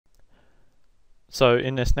So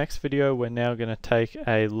in this next video, we're now going to take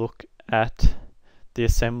a look at the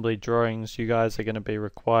assembly drawings you guys are going to be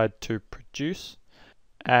required to produce,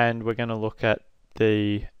 and we're going to look at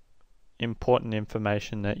the important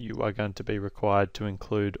information that you are going to be required to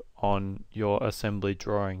include on your assembly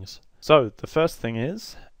drawings. So the first thing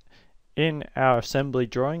is, in our assembly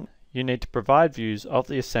drawing, you need to provide views of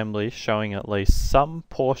the assembly showing at least some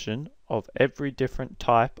portion of every different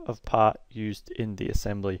type of part used in the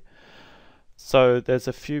assembly. So there's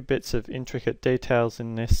a few bits of intricate details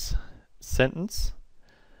in this sentence.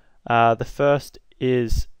 The first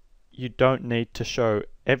is you don't need to show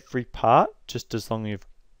every part, just as long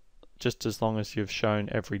as you've shown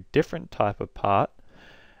every different type of part,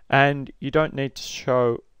 and you don't need to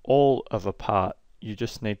show all of a part, you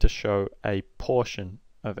just need to show a portion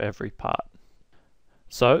of every part.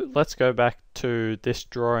 So let's go back to this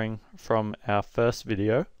drawing from our first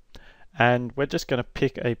video, and we're just going to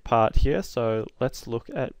pick a part here. So let's look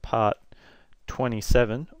at part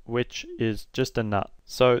 27, which is just a nut.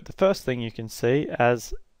 So the first thing you can see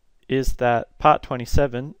is that part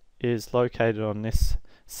 27 is located on this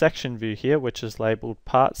section view here, which is labeled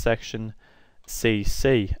part section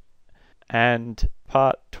CC, and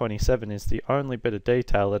part 27 is the only bit of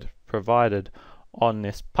detail that is provided on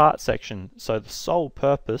this part section. So the sole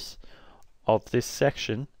purpose of this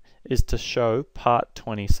section is to show part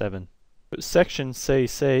 27. Section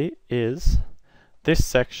CC is this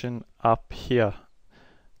section up here.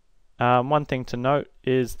 One thing to note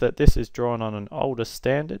is that this is drawn on an older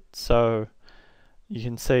standard, so you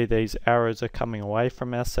can see these arrows are coming away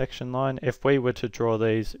from our section line. If we were to draw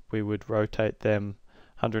these, we would rotate them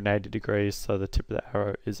 180 degrees so the tip of the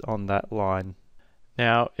arrow is on that line.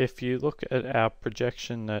 Now if you look at our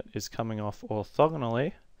projection that is coming off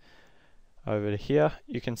orthogonally over to here,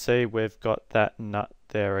 you can see we've got that nut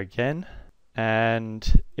there again.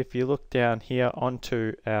 And if you look down here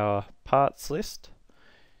onto our parts list,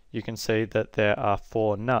 you can see that there are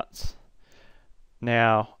 4 nuts.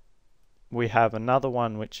 Now we have another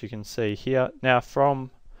one which you can see here. Now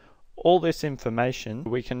from all this information,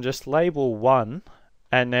 we can just label one,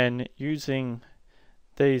 and then using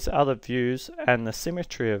these other views and the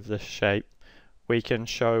symmetry of the shape, we can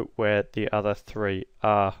show where the other 3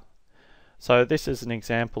 are. So this is an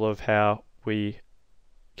example of how we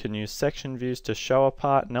can use section views to show a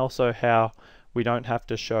part, and also how we don't have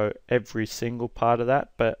to show every single part of that,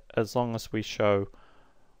 but as long as we show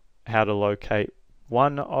how to locate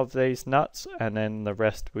one of these nuts, and then the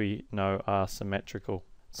rest we know are symmetrical.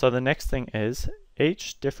 So the next thing is,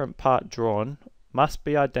 each different part drawn must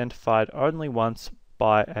be identified only once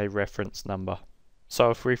by a reference number. So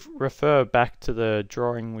if we refer back to the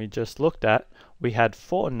drawing we just looked at, we had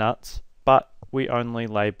 4 nuts, but we only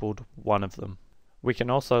labeled one of them. We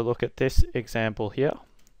can also look at this example here.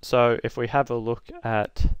 So if we have a look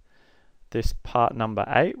at this part number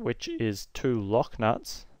 8, which is 2 lock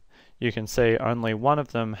nuts, you can see only one of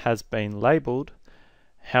them has been labeled.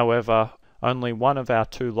 However, only one of our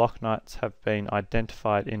 2 lock nuts have been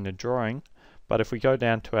identified in the drawing. But if we go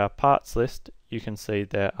down to our parts list, you can see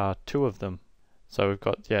there are 2 of them. So we've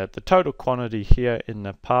got the total quantity here in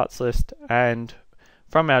the parts list, and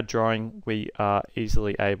from our drawing we are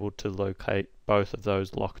easily able to locate both of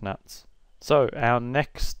those lock nuts. So our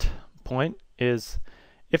next point is,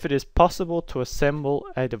 if it is possible to assemble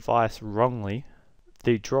a device wrongly,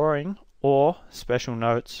 the drawing or special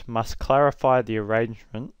notes must clarify the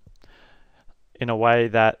arrangement in a way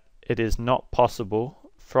that it is not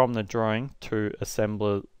possible from the drawing to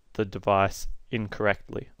assemble the device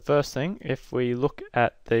incorrectly. First thing, if we look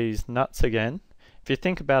at these nuts again, if you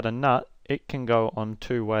think about a nut, it can go on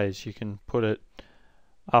 2 ways. You can put it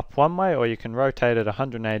up one way, or you can rotate it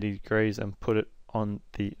 180 degrees and put it on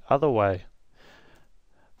the other way.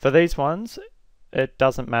 For these ones, it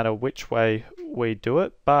doesn't matter which way we do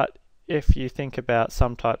it, but if you think about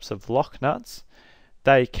some types of lock nuts,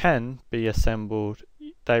 they can be assembled,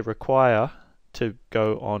 they require to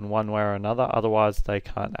go on one way or another, otherwise they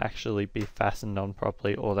can't actually be fastened on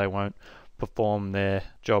properly, or they won't perform their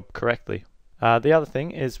job correctly. The other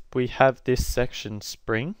thing is we have this section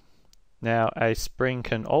spring. Now a spring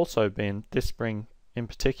can also be, this spring in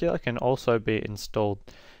particular can also be installed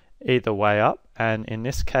either way up, and in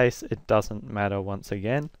this case it doesn't matter once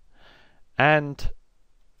again. And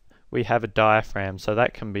we have a diaphragm, so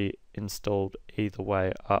that can be installed either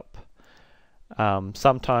way up.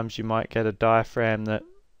 Sometimes you might get a diaphragm that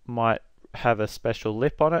might have a special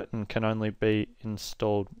lip on it and can only be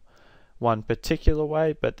installed one particular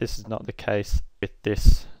way, but this is not the case with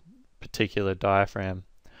this particular diaphragm.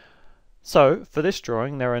 So for this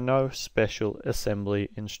drawing there are no special assembly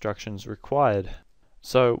instructions required.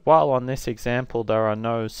 So while on this example there are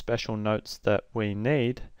no special notes that we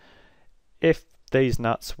need, if these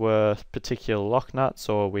nuts were particular lock nuts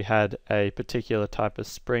or we had a particular type of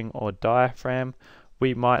spring or diaphragm,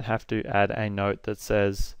 we might have to add a note that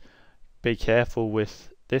says, be careful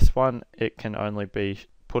with this one, it can only be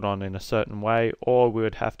put on in a certain way, or we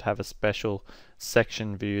would have to have a special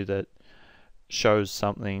section view that shows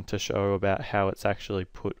something to show about how it's actually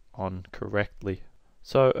put on correctly.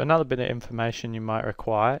 So another bit of information you might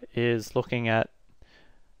require is looking at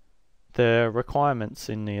the requirements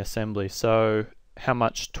in the assembly. So how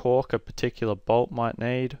much torque a particular bolt might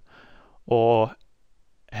need, or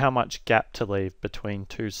how much gap to leave between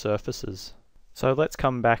two surfaces. So let's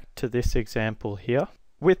come back to this example here.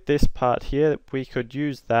 With this part here, we could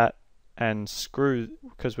use that and screw,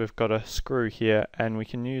 because we've got a screw here, and we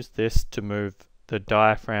can use this to move the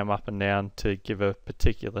diaphragm up and down to give a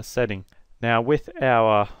particular setting. Now with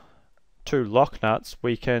our two lock nuts,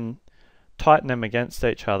 we can tighten them against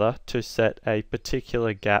each other to set a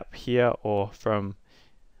particular gap here, or from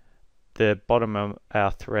the bottom of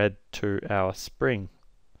our thread to our spring.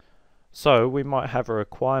 So we might have a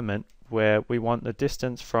requirement where we want the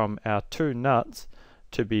distance from our two nuts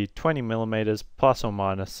to be 20 millimeters plus or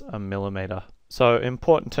minus a millimeter. So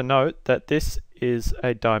important to note that this is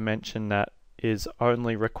a dimension that is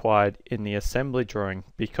only required in the assembly drawing,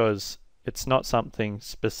 because it's not something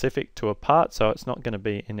specific to a part, so it's not going to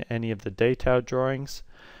be in any of the detailed drawings.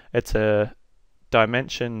 It's a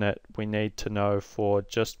dimension that we need to know for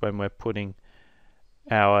just when we're putting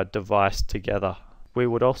our device together. We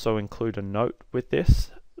would also include a note with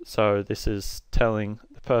this, so this is telling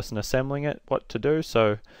the person assembling it what to do.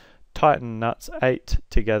 So tighten nuts 8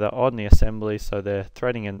 together on the assembly so they're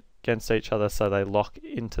threading against each other so they lock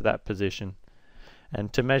into that position.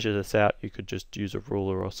 And to measure this out, you could just use a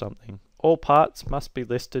ruler or something. All parts must be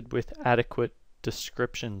listed with adequate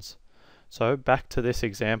descriptions. So back to this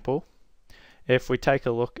example, if we take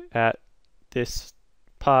a look at this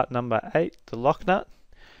part number 8, the lock nut,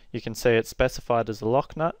 you can see it's specified as a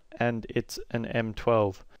lock nut and it's an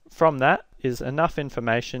M12. From that is enough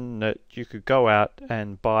information that you could go out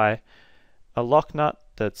and buy a lock nut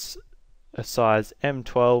that's a size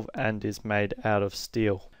M12 and is made out of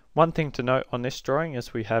steel. One thing to note on this drawing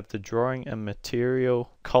is we have the drawing and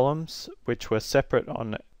material columns, which were separate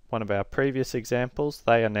on one of our previous examples.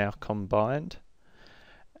 They are now combined.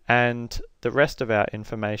 And the rest of our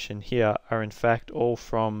information here are in fact all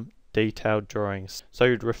from detailed drawings. So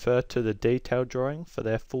you'd refer to the detailed drawing for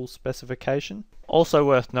their full specification. Also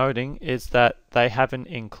worth noting is that they haven't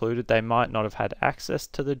included, they might not have had access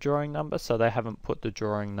to the drawing number, so they haven't put the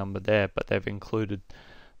drawing number there, but they've included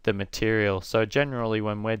the material. So generally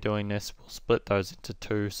when we're doing this, we'll split those into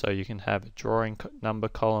two, so you can have a drawing number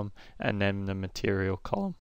column and then the material column.